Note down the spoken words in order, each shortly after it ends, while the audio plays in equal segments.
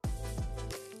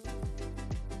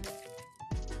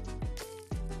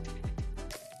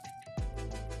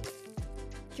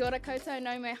Kia ora koutou,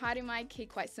 no me haere mai ki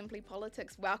Quite Simply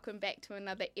Politics. Welcome back to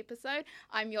another episode.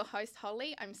 I'm your host,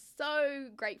 Holly. I'm so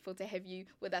grateful to have you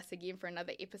with us again for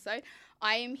another episode.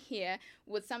 I am here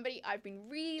with somebody I've been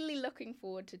really looking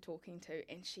forward to talking to,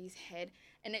 and she's had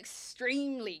an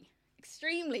extremely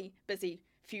busy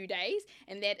few days,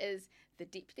 and that is the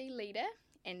Deputy Leader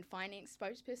and Finance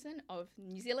Spokesperson of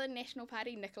New Zealand National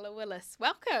Party, Nicola Willis.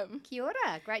 Welcome. Kia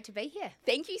ora, great to be here.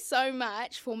 Thank you so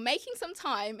much for making some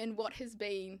time in what has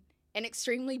been an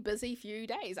extremely busy few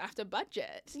days after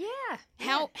budget. Yeah.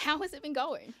 How has it been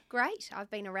going? Great. I've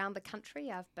been around the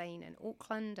country. I've been in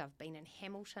Auckland, I've been in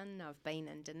Hamilton, I've been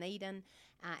in Dunedin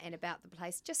and about the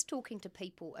place, just talking to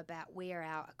people about where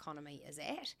our economy is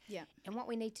at and what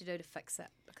we need to do to fix it,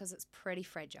 because it's pretty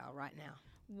fragile right now.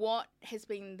 What has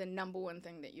been the number one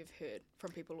thing that you've heard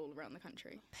from people all around the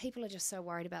country? People are just so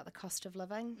worried about the cost of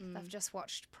living. They've just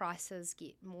watched prices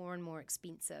get more and more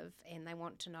expensive, and they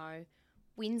want to know,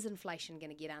 when's inflation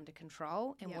going to get under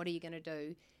control, and what are you going to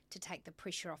do to take the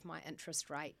pressure off my interest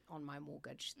rate on my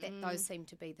mortgage? Those seem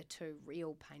to be the two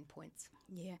real pain points.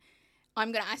 Yeah.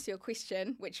 I'm going to ask you a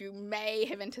question, which you may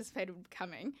have anticipated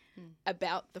coming,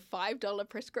 about the $5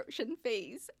 prescription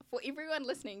fees. For everyone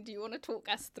listening, do you want to talk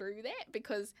us through that?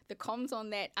 Because the comms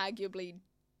on that arguably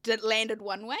landed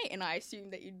one way, and I assume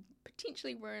that you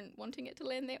potentially weren't wanting it to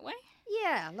land that way.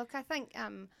 Yeah, look, I think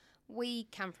we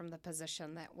come from the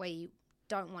position that we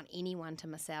don't want anyone to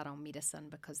miss out on medicine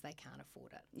because they can't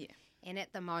afford it. Yeah. And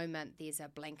at the moment, there's a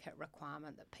blanket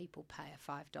requirement that people pay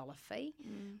a $5 fee.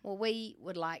 Well, we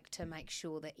would like to make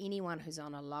sure that anyone who's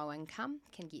on a low income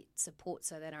can get support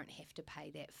so they don't have to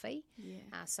pay that fee.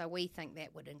 Yeah. So we think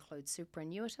that would include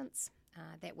superannuitants.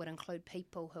 That would include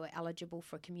people who are eligible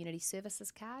for a community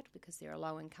services card because they're a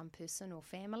low-income person or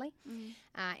family.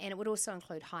 And it would also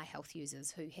include high health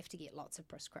users who have to get lots of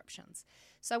prescriptions.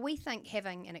 So we think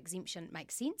having an exemption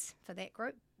makes sense for that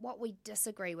group. What we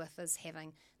disagree with is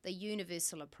having the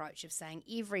universal approach of saying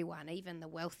everyone, even the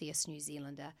wealthiest New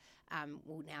Zealander,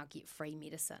 will now get free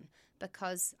medicine,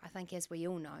 because I think, as we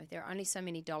all know, there are only so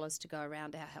many dollars to go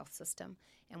around our health system,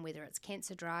 and whether it's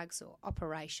cancer drugs or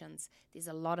operations, there's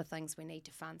a lot of things we need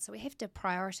to fund. So we have to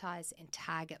prioritise and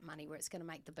target money where it's going to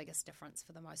make the biggest difference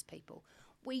for the most people.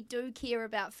 We do care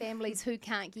about families who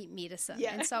can't get medicine,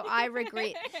 and so I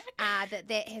regret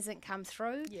that hasn't come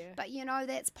through. But, you know,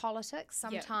 that's politics.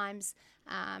 Sometimes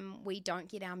we don't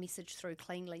get our message through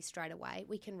cleanly straight away.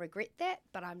 We can regret that,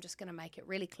 but I'm just going to make it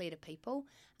really clear to people.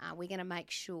 We're going to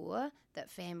make sure that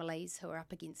families who are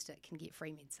up against it can get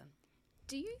free medicine.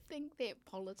 Do you think that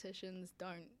politicians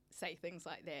don't say things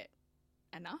like that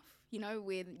enough? You know,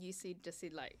 where you just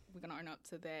said, like, we're going to own up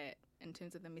to that in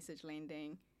terms of the message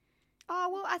landing. Oh,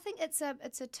 well, I think it's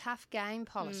a tough game,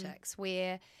 politics,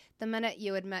 where the minute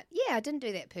you admit, I didn't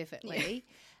do that perfectly,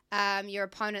 your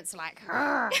opponent's like,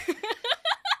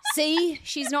 see,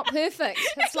 she's not perfect.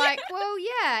 It's like, well,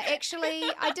 actually,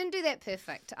 I didn't do that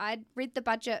perfect. I read the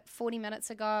budget 40 minutes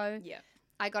ago.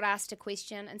 I got asked a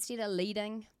question. Instead of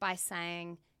leading by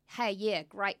saying, hey,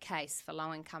 great case for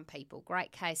low-income people,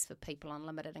 great case for people on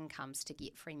limited incomes to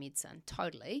get free medicine,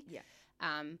 totally.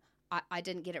 I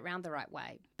didn't get it round the right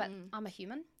way. But I'm a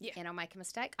human, and I'll make a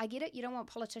mistake. I get it. You don't want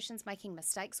politicians making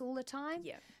mistakes all the time.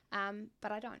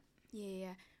 But I don't.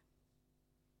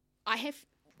 I have...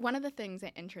 One of the things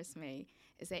that interests me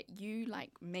is that you,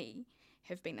 like me,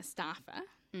 have been a staffer,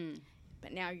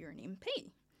 but now you're an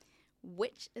MP.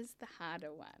 Which is the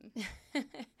harder one?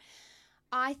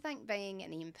 I think being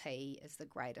an MP is the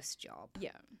greatest job.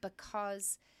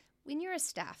 Because when you're a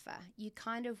staffer, you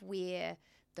kind of wear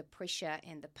the pressure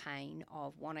and the pain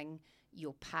of wanting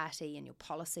your party and your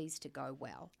policies to go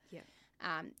well.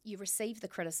 You receive the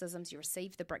criticisms, you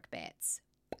receive the brickbats,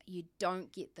 but you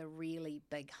don't get the really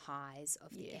big highs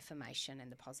of the affirmation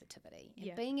and the positivity.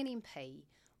 And being an MP,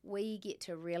 we get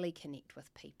to really connect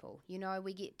with people. You know,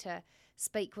 we get to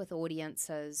speak with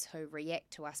audiences who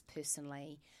react to us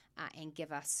personally and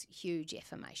give us huge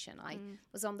affirmation. I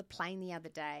was on the plane the other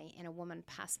day, and a woman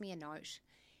passed me a note,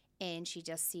 and she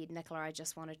just said, Nicola, I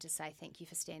just wanted to say thank you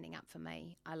for standing up for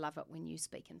me. I love it when you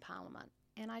speak in Parliament.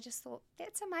 And I just thought,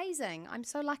 that's amazing. I'm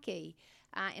so lucky.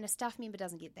 And a staff member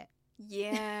doesn't get that.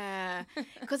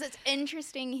 Because it's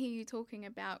interesting here you talking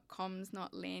about comms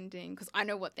not landing, because I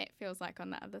know what that feels like on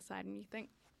the other side, and you think,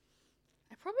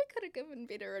 I probably could have given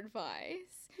better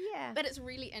advice. But it's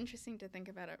really interesting to think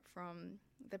about it from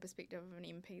the perspective of an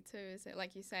MP too, is that,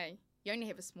 like you say, you only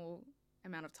have a small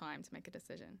amount of time to make a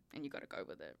decision, and you got to go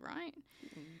with it, right?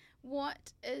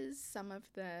 What is some of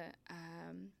the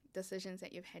decisions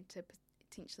that you've had to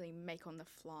potentially make on the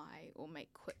fly or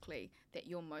make quickly that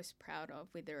you're most proud of,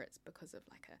 whether it's because of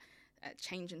like a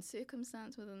change in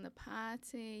circumstance within the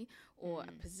party or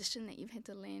a position that you've had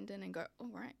to land in and go, all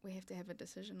right, we have to have a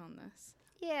decision on this?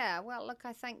 Yeah, well, look,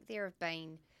 I think there have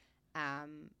been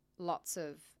lots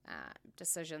of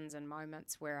decisions and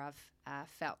moments where I've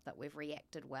felt that we've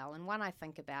reacted well. And one I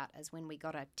think about is when we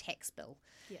got a tax bill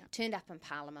turned up in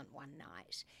Parliament one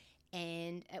night,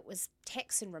 and it was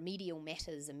Tax and Remedial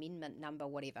Matters Amendment number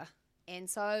whatever. And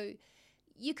so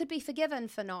you could be forgiven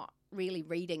for not really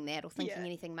reading that or thinking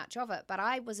anything much of it. But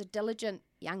I was a diligent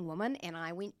young woman, and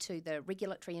I went to the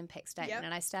regulatory impact statement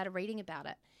and I started reading about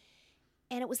it.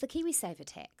 And it was the KiwiSaver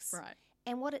tax. Right.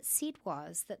 And what it said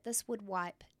was that this would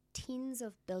wipe tens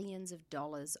of billions of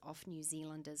dollars off New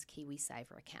Zealanders'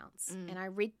 KiwiSaver accounts. And I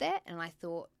read that and I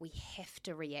thought, we have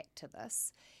to react to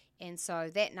this. And so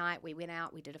that night we went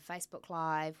out, we did a Facebook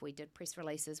Live, we did press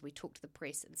releases, we talked to the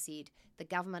press and said, the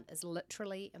government is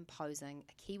literally imposing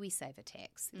a KiwiSaver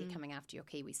tax. They're coming after your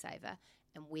KiwiSaver,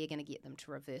 and we're going to get them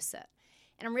to reverse it.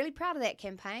 And I'm really proud of that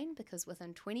campaign, because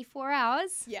within 24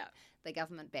 hours, the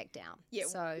government backed down. Yeah.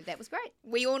 So that was great.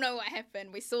 We all know what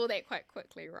happened. We saw that quite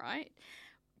quickly, right?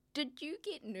 Did you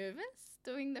get nervous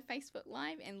doing the Facebook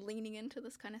Live and leaning into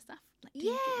this kind of stuff?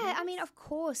 I mean, of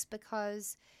course,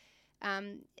 because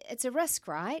it's a risk,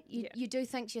 right? You do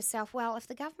think to yourself, well, if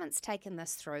the government's taken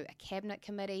this through a cabinet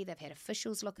committee, they've had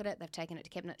officials look at it, they've taken it to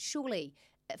cabinet, surely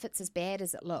if it's as bad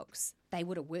as it looks, they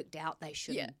would have worked out they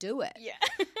shouldn't do it. Yeah.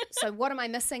 So what am I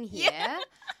missing here? Yeah.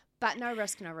 But no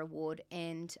risk, no reward.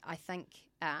 And I think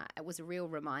it was a real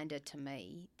reminder to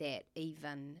me that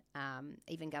even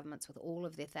governments with all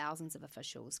of their thousands of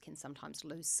officials can sometimes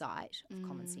lose sight of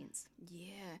common sense.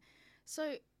 Yeah.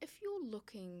 So if you're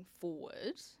looking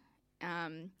forward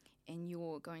and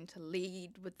you're going to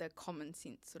lead with the common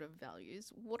sense sort of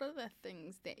values, what are the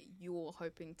things that you're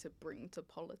hoping to bring to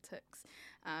politics,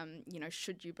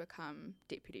 should you become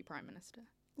Deputy Prime Minister?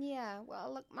 Yeah,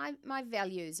 well, look, my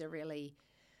values are really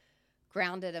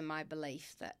grounded in my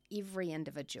belief that every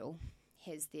individual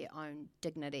has their own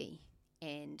dignity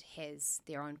and has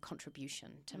their own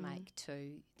contribution to make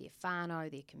to their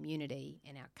whānau, their community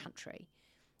and our country.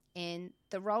 And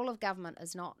the role of government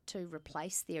is not to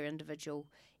replace their individual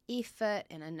effort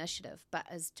and initiative, but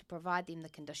is to provide them the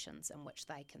conditions in which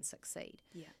they can succeed.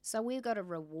 Yeah. So we've got to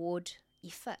reward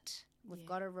effort. We've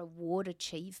got to reward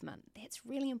achievement. That's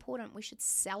really important. We should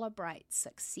celebrate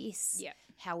success,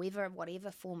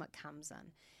 whatever form it comes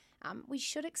in. We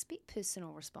should expect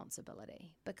personal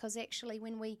responsibility, because actually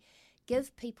when we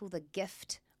give people the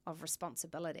gift of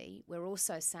responsibility, we're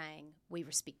also saying we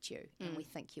respect you and we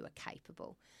think you are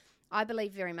capable. I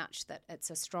believe very much that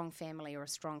it's a strong family or a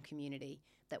strong community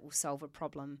that will solve a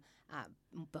problem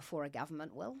before a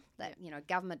government will. That,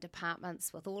 government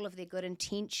departments with all of their good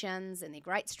intentions and their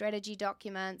great strategy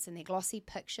documents and their glossy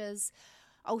pictures,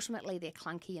 ultimately they're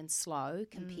clunky and slow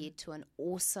compared to an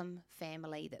awesome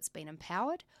family that's been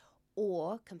empowered,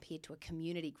 or compared to a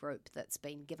community group that's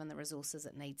been given the resources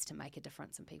it needs to make a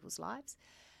difference in people's lives.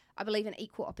 I believe in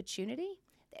equal opportunity.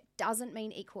 That doesn't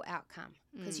mean equal outcome,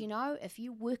 because, if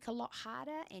you work a lot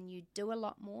harder and you do a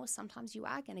lot more, sometimes you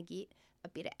are going to get a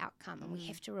better outcome, and we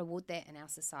have to reward that in our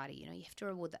society. You have to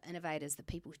reward the innovators, the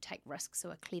people who take risks,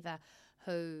 who are clever,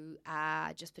 who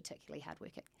are just particularly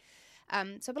hardworking.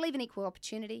 So I believe in equal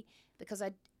opportunity, because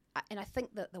I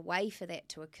think that the way for that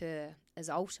to occur is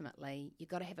ultimately you've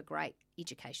got to have a great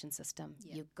education system.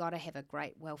 Yeah. You've got to have a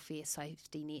great welfare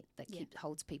safety net that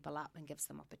holds people up and gives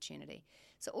them opportunity.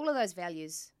 So all of those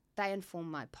values, they inform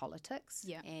my politics,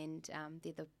 and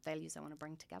they're the values I want to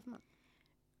bring to government.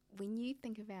 When you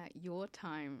think about your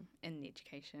time in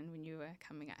education, when you were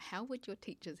coming up, how would your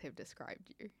teachers have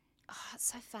described you? Oh, it's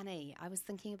so funny. I was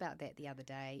thinking about that the other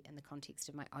day in the context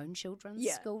of my own children's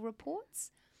school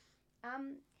reports.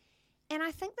 And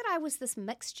I think that I was this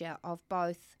mixture of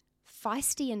both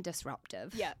feisty and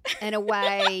disruptive in a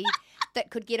way that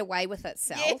could get away with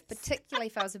itself, particularly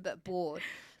if I was a bit bored.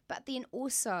 But then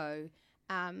also,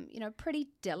 pretty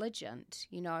diligent.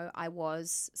 I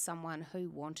was someone who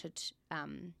wanted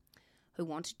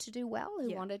to do well,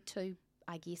 who wanted to,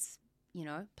 I guess,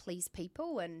 please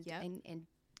people and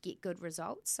get good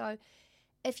results. So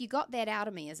if you got that out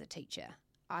of me as a teacher,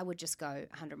 I would just go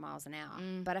 100 miles an hour.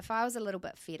 But if I was a little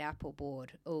bit fed up or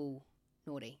bored,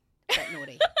 naughty.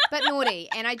 But naughty.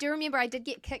 And I do remember I did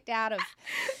get kicked out of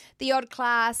the odd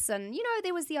class, and,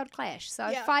 there was the odd clash. So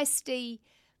feisty,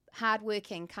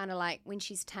 hardworking, kind of like when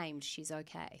she's tamed, she's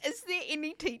okay. Is there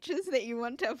any teachers that you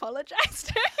want to apologise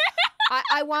to?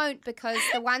 I won't, because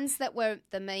the ones that were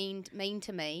the mean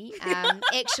to me,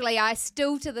 actually I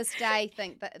still to this day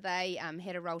think that they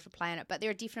had a role to play in it. But there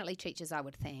are definitely teachers I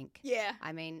would thank. Yeah.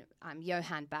 I mean,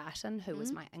 Johan Barton, who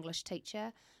was my English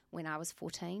teacher, when I was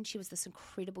 14. She was this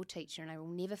incredible teacher, and I will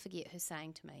never forget her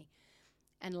saying to me,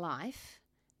 in life,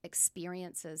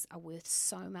 experiences are worth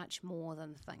so much more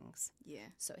than things. Yeah.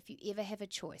 So if you ever have a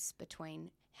choice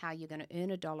between how you're going to earn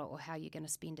 $1 or how you're going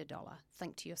to spend $1,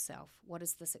 think to yourself, what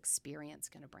is this experience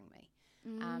going to bring me?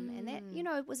 And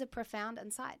that, was a profound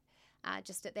insight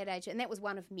just at that age. And that was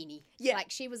one of many. Yeah.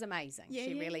 Like, she was amazing.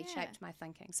 She really shaped my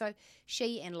thinking. So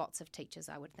she and lots of teachers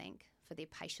I would thank for their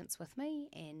patience with me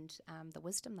and the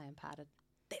wisdom they imparted.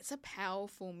 That's a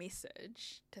powerful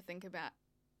message to think about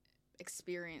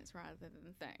experience rather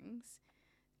than things.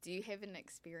 Do you have an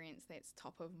experience that's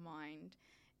top of mind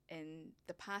in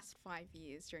the past 5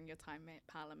 years during your time at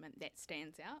Parliament that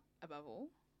stands out above all?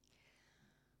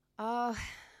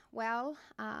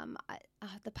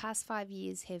 The past 5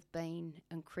 years have been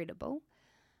incredible.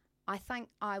 I think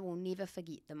I will never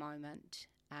forget the moment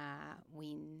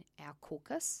when our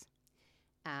caucus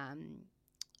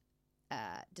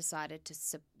decided to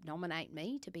nominate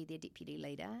me to be their deputy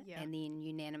leader, and then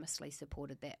unanimously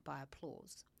supported that by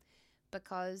applause.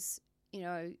 Because,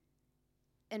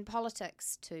 in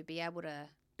politics, to be able to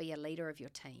be a leader of your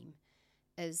team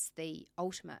is the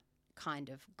ultimate kind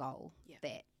of goal,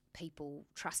 that people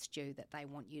trust you, that they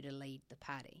want you to lead the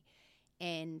party.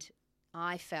 And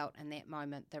I felt in that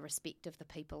moment the respect of the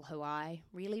people who I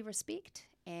really respect,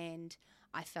 and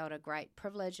I felt a great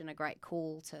privilege and a great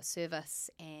call to service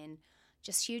and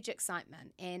just huge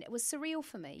excitement. And it was surreal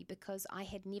for me because I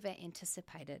had never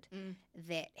anticipated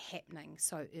that happening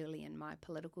so early in my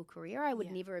political career. I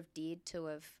would never have dared to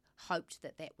have hoped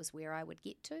that that was where I would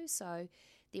get to. So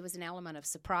there was an element of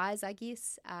surprise, I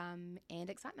guess, and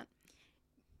excitement.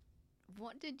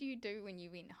 What did you do when you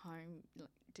went home?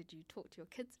 Did you talk to your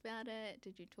kids about it?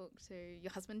 Did you talk to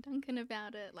your husband Duncan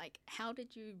about it? Like, how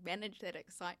did you manage that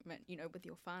excitement, with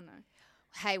your whānau?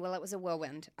 Hey, well, it was a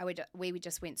whirlwind. We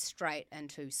just went straight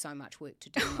into so much work to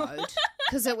do mode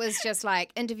because it was just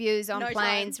like interviews on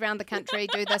planes around the country,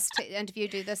 do this interview,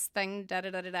 do this thing,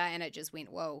 da-da-da-da-da, and it just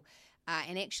went, whoa.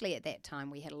 And actually at that time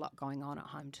we had a lot going on at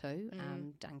home too.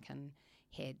 Duncan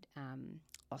had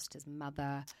lost his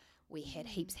mother. We had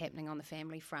heaps happening on the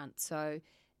family front. So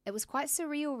it was quite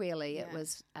surreal, really. Yeah. It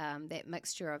was that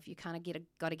mixture of you kind of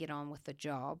got to get on with the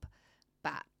job,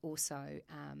 but also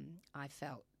I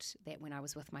felt that when I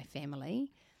was with my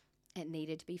family, it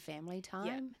needed to be family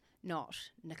time, not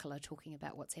Nicola talking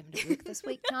about what's happened at work this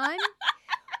week time,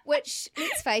 which,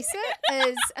 let's face it,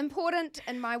 is important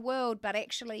in my world, but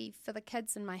actually for the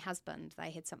kids and my husband, they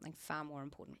had something far more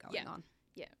important going on.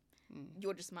 Yeah.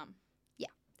 You're just mum. Yeah,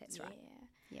 that's right.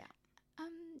 Yeah.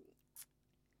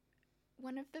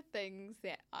 One of the things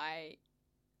that I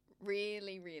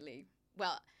really, really,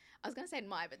 well, I was going to say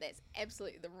admire, but that's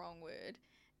absolutely the wrong word,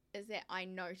 is that I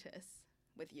notice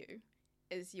with you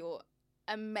is your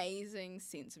amazing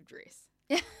sense of dress.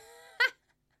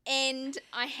 And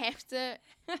I have to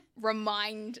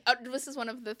this is one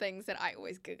of the things that I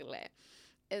always giggle at,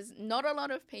 is not a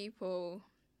lot of people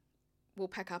will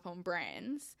pick up on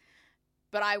brands,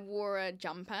 but I wore a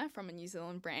jumper from a New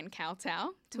Zealand brand,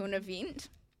 Kowtow, to an event.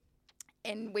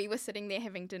 And we were sitting there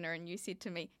having dinner and you said to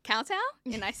me, Kowtow?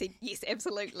 And I said, yes,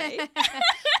 absolutely.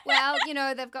 Well,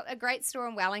 they've got a great store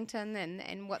in Wellington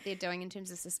and what they're doing in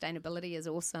terms of sustainability is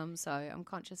awesome. So I'm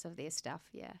conscious of their stuff,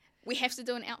 yeah. We have to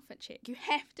do an outfit check. You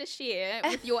have to share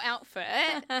with your outfit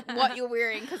what you're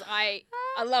wearing because I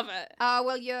love it. Oh,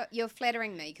 well, you're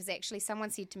flattering me because actually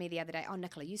someone said to me the other day, oh,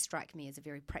 Nicola, you strike me as a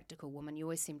very practical woman. You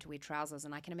always seem to wear trousers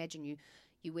and I can imagine you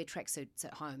wear tracksuits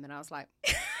at home. And I was like...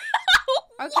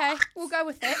 Okay, we'll go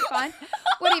with that. Fine,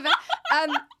 whatever.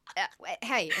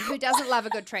 Hey, who doesn't love a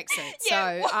good tracksuit?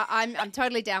 So I'm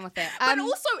totally down with that. But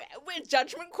also, we're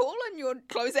judgment call on your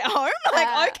clothes at home.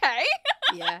 Okay.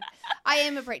 Yeah, I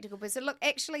am a practical person. Look,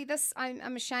 actually,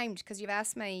 I'm ashamed because you've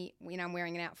asked me when I'm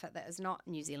wearing an outfit that is not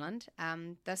New Zealand.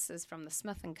 This is from the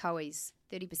Smith & Co.'s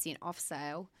 30% off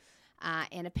sale.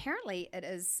 And apparently it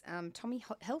is Tommy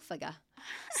Hilfiger.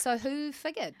 So who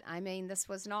figured? I mean, this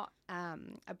was not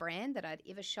a brand that I'd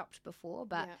ever shopped before,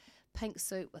 but pink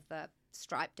suit with a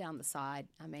stripe down the side.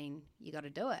 I mean, you got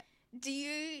to do it. Do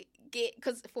you get,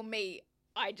 because for me,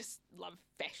 I just love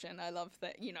fashion. I love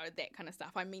that, that kind of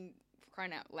stuff. I mean, for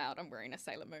crying out loud, I'm wearing a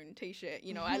Sailor Moon t-shirt.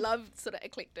 I love sort of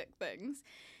eclectic things.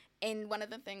 And one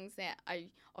of the things that I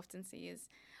often see is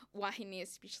wahine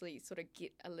especially sort of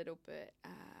get a little bit...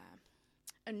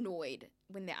 annoyed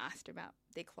when they're asked about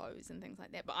their clothes and things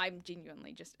like that, but I'm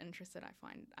genuinely just interested.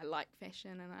 I like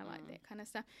fashion and I like that kind of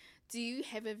stuff. Do you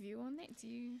have a view on that? Do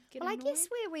you get annoyed? I guess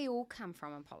where we all come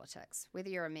from in politics, whether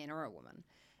you're a man or a woman,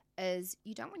 is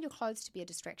you don't want your clothes to be a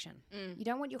distraction. You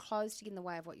don't want your clothes to get in the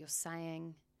way of what you're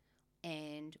saying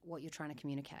and what you're trying to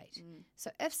communicate.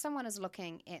 So if someone is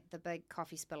looking at the big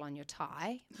coffee spill on your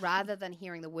tie rather than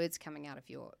hearing the words coming out of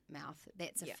your mouth,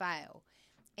 that's a fail.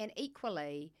 And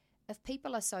equally, if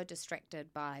people are so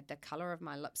distracted by the colour of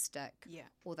my lipstick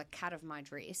or the cut of my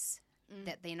dress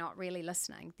that they're not really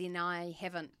listening, then I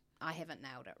haven't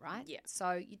nailed it, right? Yeah.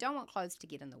 So you don't want clothes to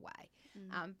get in the way.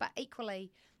 But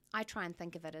equally, I try and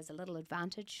think of it as a little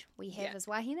advantage we have as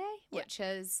wahine, which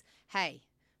is, hey,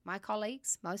 my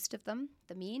colleagues, most of them,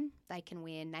 the men, they can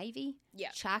wear navy,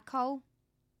 charcoal,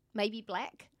 maybe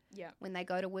black when they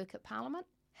go to work at Parliament.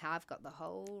 I've got the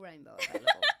whole rainbow available.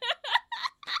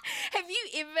 Have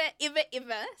you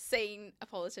ever seen a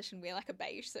politician wear like a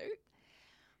beige suit?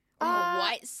 Or a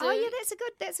white suit? Oh, yeah,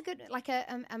 that's a good, like a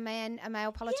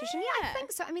male politician. Yeah, I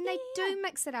think so. I mean, they do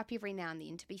mix it up every now and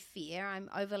then, to be fair. I'm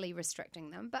overly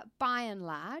restricting them. But by and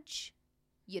large,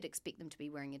 you'd expect them to be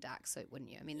wearing a dark suit, wouldn't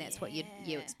you? I mean, that's what you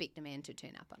expect a man to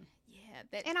turn up in. Yeah.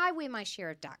 And I wear my share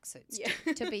of dark suits,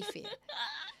 to be fair.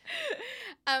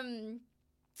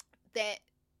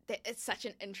 That is such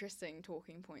an interesting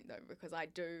talking point, though, because I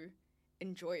do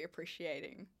enjoy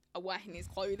appreciating a wahine's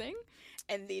clothing,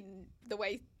 and then the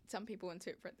way some people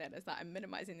interpret that is that I'm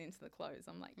minimizing them to the clothes.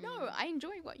 I'm like, no, I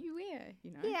enjoy what you wear,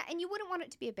 you know? Yeah, and you wouldn't want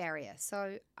it to be a barrier.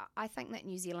 So I think that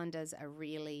New Zealanders are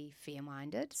really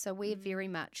fair-minded. So we're very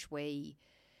much, we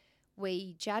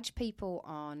judge people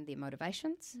on their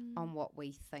motivations, on what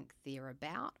we think they're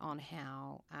about, on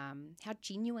how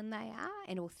genuine they are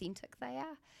and authentic they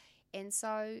are. And so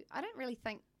I don't really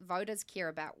think voters care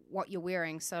about what you're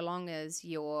wearing so long as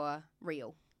you're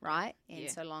real, right?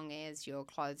 And so long as your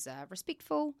clothes are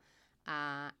respectful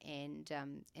and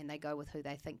they go with who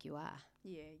they think you are.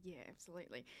 Yeah,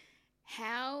 absolutely.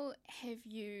 How have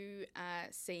you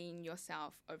seen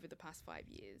yourself over the past 5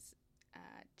 years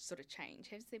sort of change?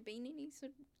 Has there been any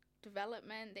sort of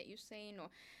development that you've seen, or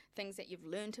things that you've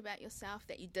learned about yourself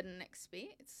that you didn't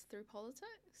expect through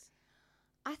politics?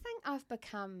 I think I've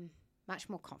become much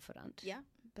more confident. Yeah.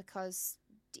 Because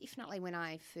definitely when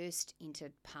I first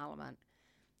entered Parliament,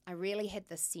 I really had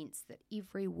the sense that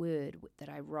every word that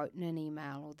I wrote in an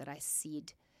email or that I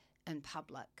said in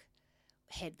public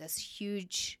had this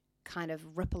huge kind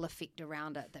of ripple effect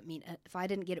around it that meant if I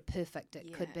didn't get it perfect,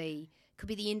 it could be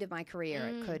the end of my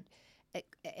career. It could.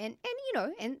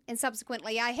 And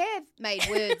subsequently I have made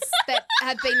words that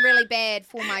have been really bad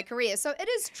for my career. So it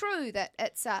is true that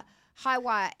it's a high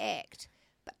wire act.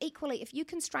 But equally, if you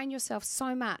constrain yourself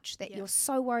so much that you're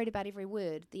so worried about every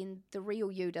word, then the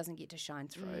real you doesn't get to shine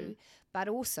through. But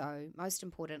also, most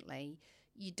importantly,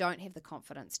 you don't have the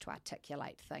confidence to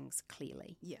articulate things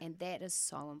clearly. Yeah. And that is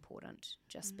so important,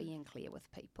 just being clear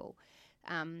with people.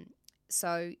 And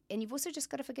you've also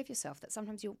just got to forgive yourself that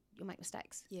sometimes you'll make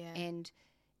mistakes. Yeah. And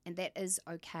that is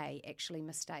okay. Actually,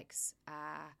 mistakes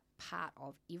are part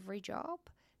of every job.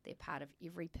 They're part of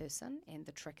every person, and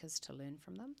the trick is to learn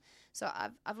from them. So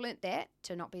I've learnt that,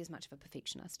 to not be as much of a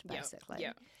perfectionist, basically.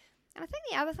 Yeah. And I think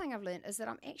the other thing I've learnt is that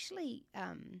I'm actually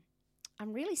I'm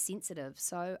really sensitive.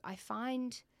 So I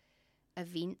find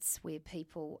events where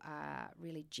people are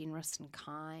really generous and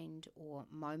kind, or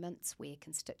moments where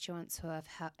constituents who have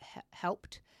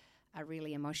helped are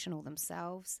really emotional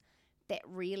themselves, that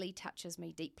really touches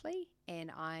me deeply, and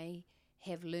I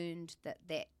have learned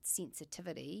that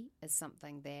sensitivity is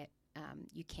something that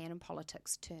you can in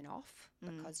politics turn off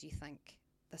because you think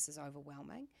this is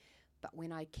overwhelming. But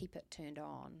when I keep it turned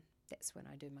on, that's when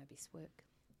I do my best work.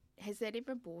 Has that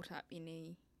ever brought up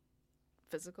any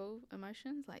physical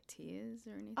emotions like tears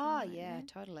or anything? Oh, yeah,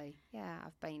 totally. Yeah,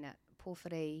 I've been at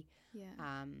Porphyry.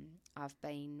 Yeah. I've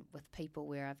been with people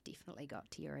where I've definitely got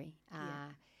teary.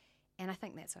 And I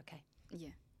think that's okay. Yeah.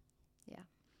 Yeah.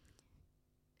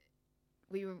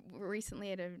 We were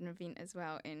recently at an event as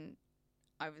well, and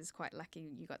I was quite lucky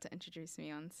you got to introduce me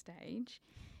on stage.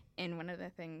 And one of the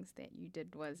things that you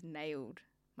did was nailed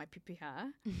my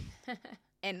pipiha.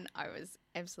 And I was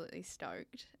absolutely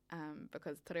stoked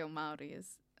because Te Reo Māori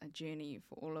is a journey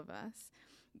for all of us.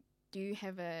 Do you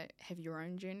have your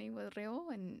own journey with reo,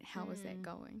 and how is that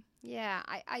going? Yeah,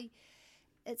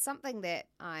 it's something that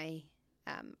I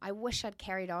wish I'd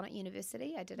carried on at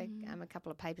university. I did a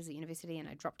couple of papers at university and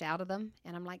I dropped out of them.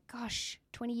 And I'm like, gosh,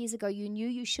 20 years ago you knew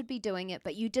you should be doing it,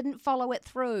 but you didn't follow it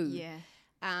through. Yeah.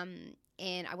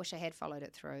 And I wish I had followed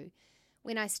it through.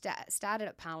 When I started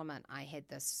at Parliament, I had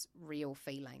this real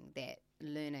feeling that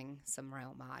learning some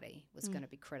reo Māori was going to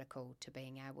be critical to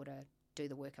being able to do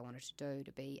the work I wanted to do,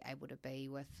 to be able to be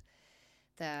with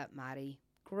the Māori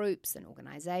groups and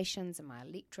organisations and my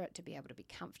electorate, to be able to be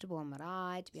comfortable in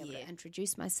marae, to be able to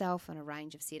introduce myself in a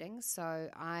range of settings. So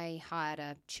I hired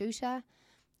a tutor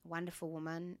wonderful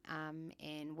woman,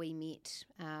 and we met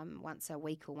once a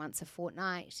week or once a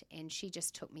fortnight, and she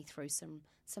just took me through some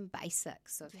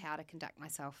basics of how to conduct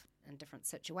myself in different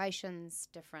situations,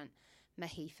 different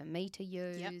mihi for me to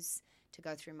use, to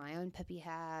go through my own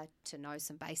pipiha, to know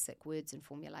some basic words and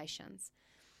formulations.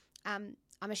 I'm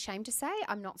ashamed to say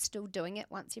I'm not still doing it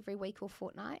once every week or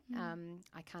fortnight.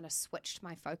 I kind of switched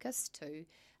my focus to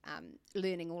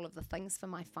learning all of the things for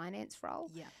my finance role.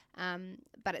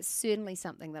 But it's certainly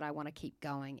something that I want to keep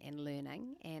going and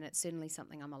learning, and it's certainly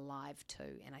something I'm alive to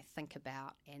and I think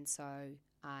about. And so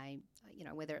I,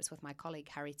 whether it's with my colleague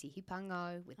Hariti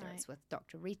Hipango, whether it's with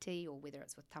Dr. Reti, or whether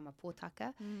it's with Tama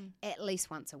Pōtaka, at least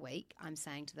once a week I'm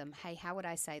saying to them, hey, how would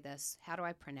I say this? How do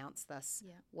I pronounce this?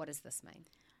 What does this mean?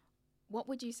 What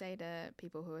would you say to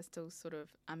people who are still sort of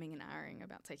umming and ahhing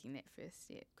about taking that first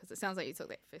step? Because it sounds like you took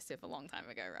that first step a long time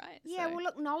ago, right? Yeah, well,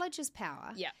 look, knowledge is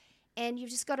power. Yeah. And you've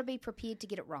just got to be prepared to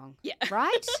get it wrong. Yeah.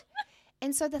 Right?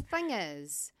 And so the thing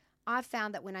is, I've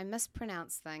found that when I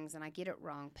mispronounce things and I get it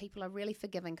wrong, people are really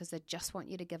forgiving because they just want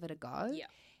you to give it a go. Yeah.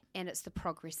 And it's the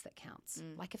progress that counts.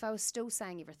 Like if I was still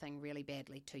saying everything really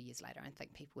badly 2 years later, I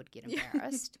think people would get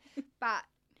embarrassed. But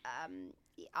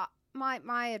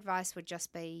my advice would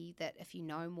just be that if you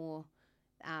know more,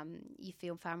 you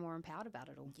feel far more empowered about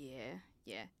it all.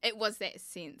 Yeah. It was that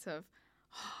sense of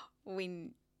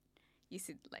when you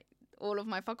said like all of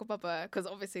my whakapapa, because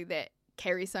obviously that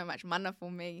carries so much mana for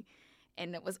me,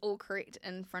 and it was all correct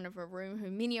in front of a room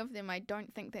who many of them I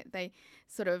don't think that they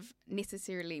sort of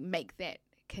necessarily make that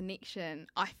connection.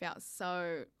 I felt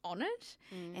so honoured,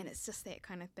 and it's just that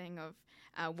kind of thing of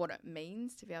what it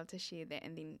means to be able to share that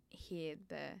and then hear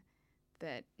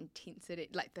the intensity,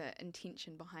 like the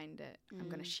intention behind it. I'm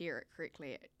going to share it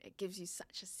correctly. It gives you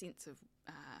such a sense of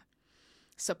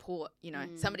support,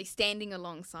 somebody standing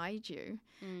alongside you.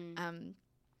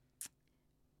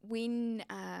 When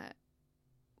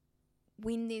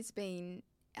there's been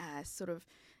sort of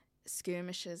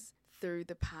skirmishes through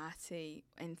the party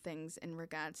and things in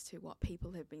regards to what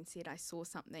people have been said, I saw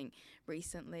something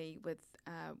recently with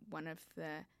one of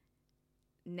the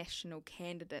national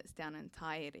candidates down in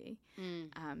Tairi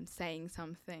saying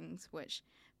some things which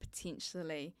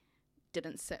potentially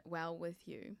didn't sit well with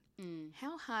you.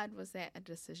 How hard was that a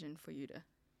decision for you to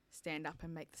stand up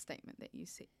and make the statement that you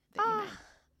said that you made?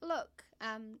 Look,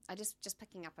 I just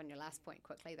picking up on your last point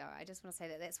quickly though, I just want to say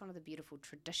that that's one of the beautiful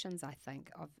traditions, I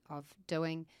think, of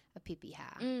doing a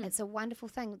pepeha. It's a wonderful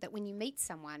thing that when you meet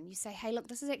someone, you say, hey, look,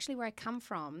 this is actually where I come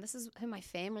from. This is who my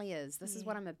family is. This is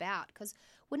what I'm about. Because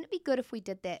wouldn't it be good if we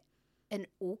did that in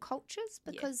all cultures?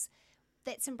 Because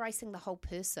that's embracing the whole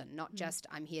person, not just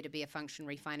I'm here to be a function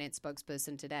refinance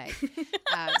spokesperson today.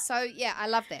 So, yeah, I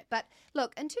love that. But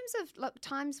look, in terms of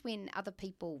times when other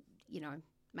people,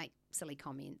 make silly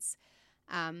comments,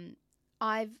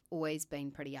 I've always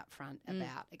been pretty upfront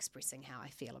about expressing how I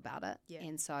feel about it.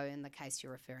 And so in the case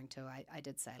you're referring to, I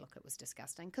did say, look, it was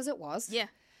disgusting, because it was.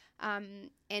 And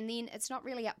then it's not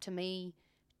really up to me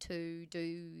to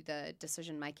do the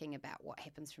decision making about what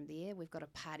happens from there. We've got a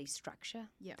party structure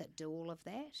that do all of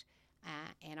that,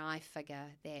 and I figure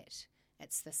that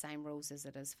it's the same rules as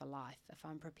it is for life. If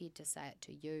I'm prepared to say it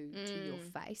to you, to your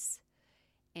face,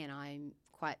 and I'm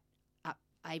quite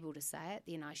able to say it,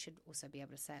 then I should also be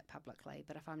able to say it publicly.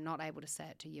 But if I'm not able to say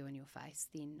it to you in your face,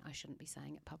 then I shouldn't be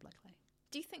saying it publicly.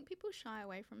 Do you think people shy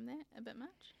away from that a bit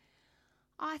much?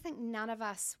 I think none of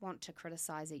us want to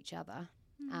criticise each other.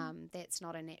 That's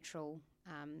not a natural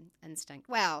instinct.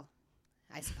 Well,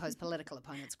 I suppose political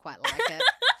opponents quite like it.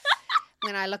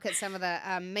 When I look at some of the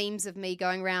memes of me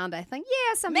going around, I think,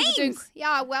 some memes? people do.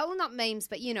 Yeah, well, not memes,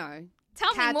 but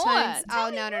Tell cartoons. me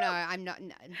more. No. I'm not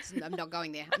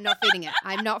going there. I'm not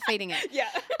feeding it. Yeah.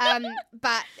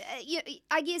 But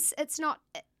I guess it's not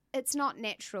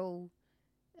natural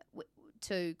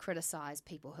to criticise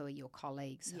people who are your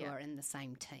colleagues who are in the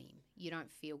same team. You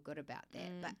don't feel good about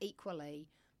that. But equally,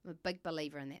 I'm a big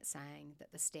believer in that saying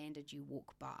that the standard you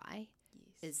walk by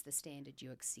is the standard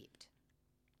you accept.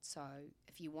 So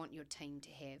if you want your team to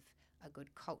have a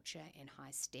good culture and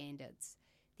high standards,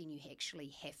 then you actually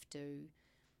have to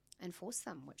enforce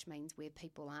them, which means where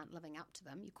people aren't living up to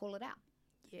them, you call it out.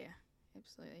 Yeah,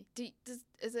 absolutely. Does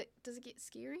it get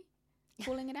scary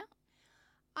calling it out?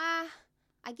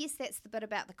 I guess that's the bit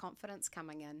about the confidence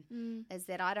coming in, is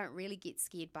that I don't really get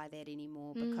scared by that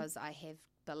anymore because I have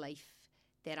belief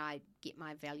that I get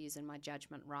my values and my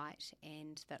judgment right,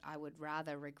 and that I would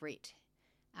rather regret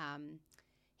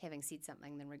having said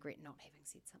something than regret not having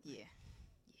said something. Yeah.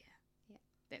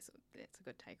 That's a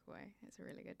good takeaway. That's a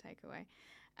really good takeaway.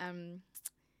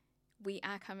 we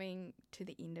are coming to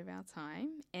the end of our time,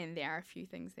 and there are a few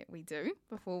things that we do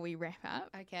before we wrap up.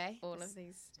 Okay. All of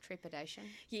these trepidation.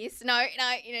 Yes, no,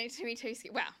 to be too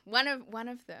scared. Well, one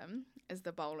of them is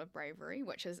the bowl of bravery,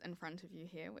 which is in front of you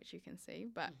here, which you can see.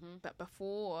 But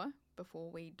before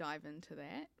we dive into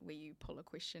that, where you pull a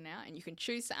question out and you can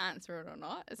choose to answer it or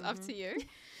not, it's up to you.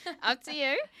 Up to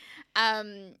you.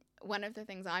 One of the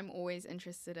things I'm always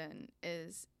interested in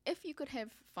is if you could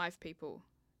have 5 people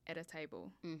at a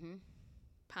table,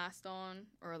 passed on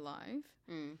or alive,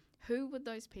 who would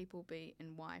those people be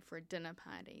and why for a dinner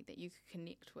party that you could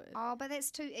connect with? Oh, but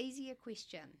that's too easy a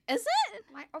question. Is it?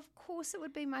 Like, of course it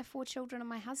would be my 4 children and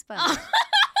my husband.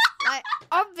 Like,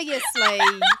 obviously.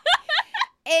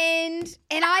 And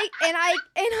I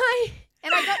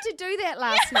got to do that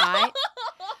last night,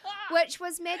 which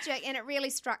was magic, and it really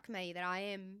struck me that I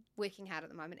am working hard at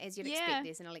the moment. As you'd expect,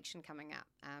 there's an election coming up.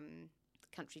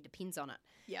 The country depends on it.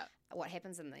 Yeah. What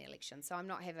happens in the election. So I'm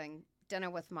not having dinner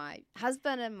with my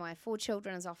husband and my 4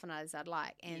 children as often as I'd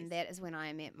like, and that is when I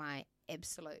am at my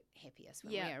absolute happiest.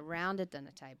 When we're around a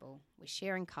dinner table, we're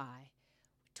sharing kai,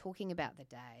 we're talking about the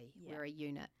day, we're a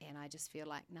unit, and I just feel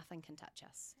like nothing can touch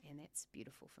us, and that's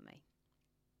beautiful for me.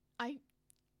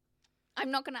 I'm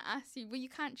not going to ask you. Well, you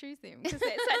can't choose them because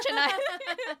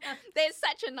that's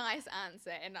such a nice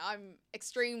answer, and I'm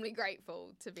extremely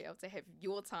grateful to be able to have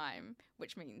your time,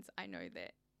 which means I know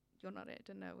that you're not at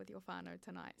dinner with your whānau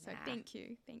tonight. So thank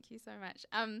you so much.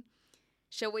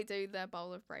 Shall we do the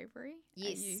bowl of bravery?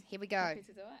 Yes, here we go. Happy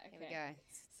to do it? Okay. Here we go.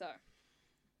 So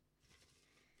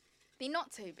they're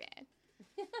not too bad.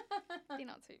 They're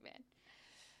not too bad.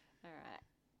 All right.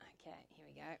 Okay, here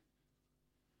we go.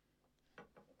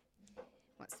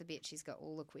 What's the bet? She's got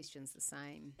all the questions the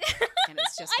same. And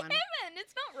it's just one. I haven't.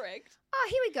 It's not rigged. Oh,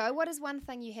 here we go. What is one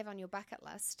thing you have on your bucket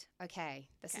list? Okay,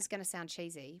 this is going to sound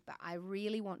cheesy, but I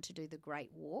really want to do the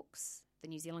Great Walks, the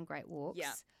New Zealand Great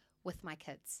Walks, with my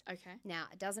kids. Okay. Now,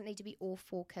 it doesn't need to be all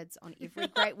 4 kids on every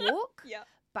Great Walk. Yeah.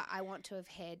 But I want to have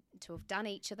done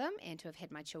each of them and to have had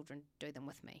my children do them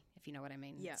with me, if you know what I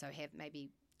mean. Yeah. So I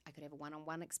could have a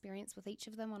one-on-one experience with each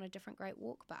of them on a different Great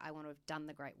Walk, but I want to have done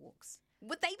the Great Walks.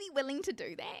 Would they be willing to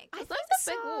do that? I think those are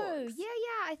big so. walks.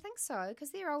 Yeah, I think so, because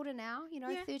they're older now,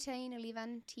 13,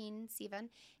 11, 10, 7.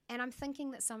 And I'm thinking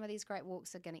that some of these Great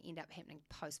Walks are going to end up happening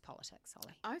post-politics,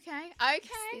 Holly. Okay.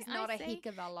 There's not a heck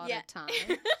of a lot of time.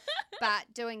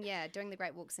 But doing the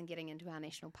Great Walks and getting into our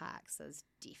national parks is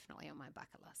definitely on my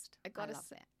bucket list. I love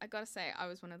that. I got to say, I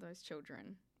was one of those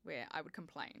children where I would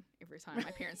complain every time my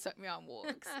parents took me on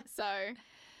walks. So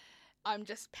I'm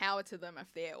just power to them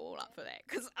if they're all up for that,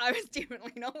 because I was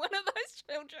definitely not one of those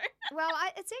children. Well,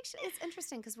 it's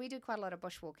interesting because we do quite a lot of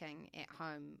bushwalking at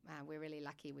home. We're really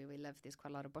lucky where we live. There's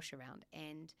quite a lot of bush around,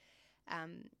 and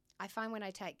I find when I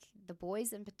take the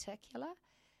boys in particular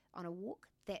on a walk,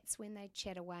 that's when they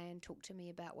chat away and talk to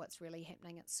me about what's really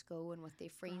happening at school and with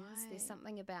their friends. Right. There's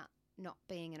something about not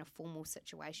being in a formal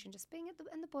situation, just being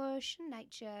in the bush and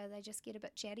nature. They just get a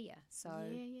bit chattier. So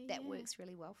that works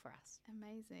really well for us.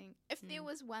 Amazing. If there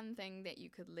was one thing that you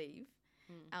could leave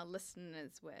our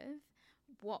listeners with,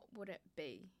 what would it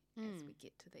be as we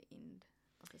get to the end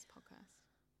of this podcast?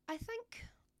 I think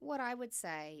what I would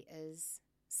say is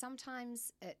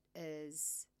sometimes it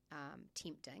is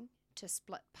tempting to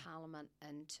split Parliament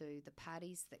into the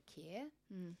parties that care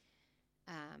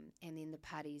and then the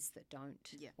parties that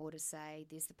don't. Yeah. Or to say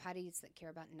there's the parties that care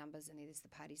about numbers and there's the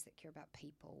parties that care about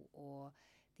people, or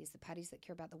there's the parties that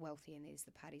care about the wealthy and there's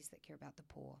the parties that care about the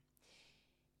poor.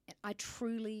 And I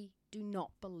truly do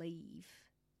not believe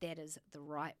that is the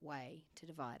right way to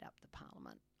divide up the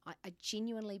Parliament. I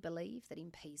genuinely believe that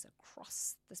MPs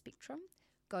across the spectrum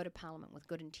go to Parliament with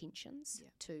good intentions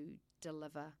to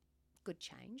deliver good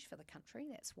change for the country.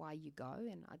 That's why you go,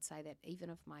 and I'd say that even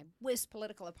of my worst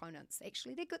political opponents,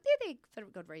 actually they're good. They're there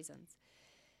for good reasons.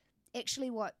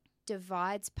 Actually, what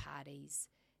divides parties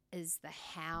is the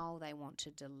how they want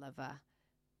to deliver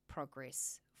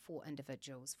progress for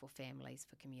individuals, for families,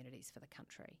 for communities, for the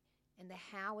country. And the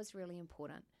how is really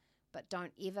important, but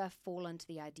don't ever fall into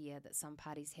the idea that some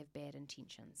parties have bad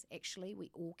intentions. Actually,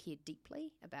 we all care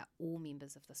deeply about all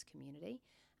members of this community.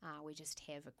 We just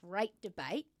have a great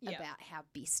debate about how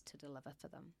best to deliver for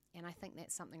them. And I think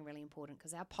that's something really important,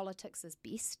 because our politics is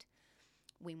best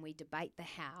when we debate the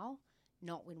how,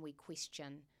 not when we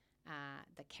question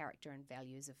the character and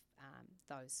values of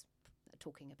those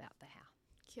talking about the how.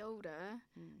 Kia ora.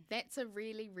 That's a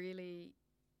really, really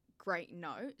great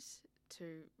note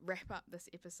to wrap up this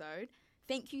episode.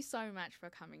 thank you so much for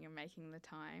coming and making the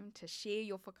time to share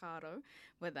your whakaaro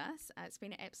with us. It's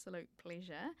been an absolute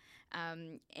pleasure.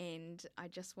 And I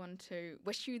just want to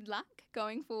wish you luck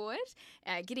going forward,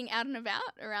 getting out and about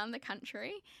around the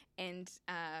country, and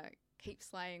keep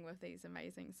slaying with these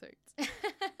amazing suits.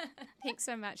 Thanks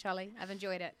so much, Holly. I've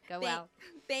enjoyed it. Go well.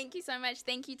 Thank you so much.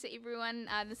 Thank you to everyone.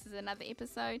 This is another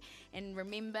episode. And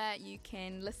remember, you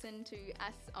can listen to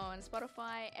us on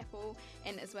Spotify, Apple,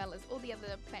 and as well as all the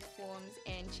other platforms,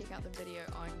 and check out the video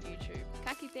on YouTube.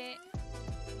 Ka kite.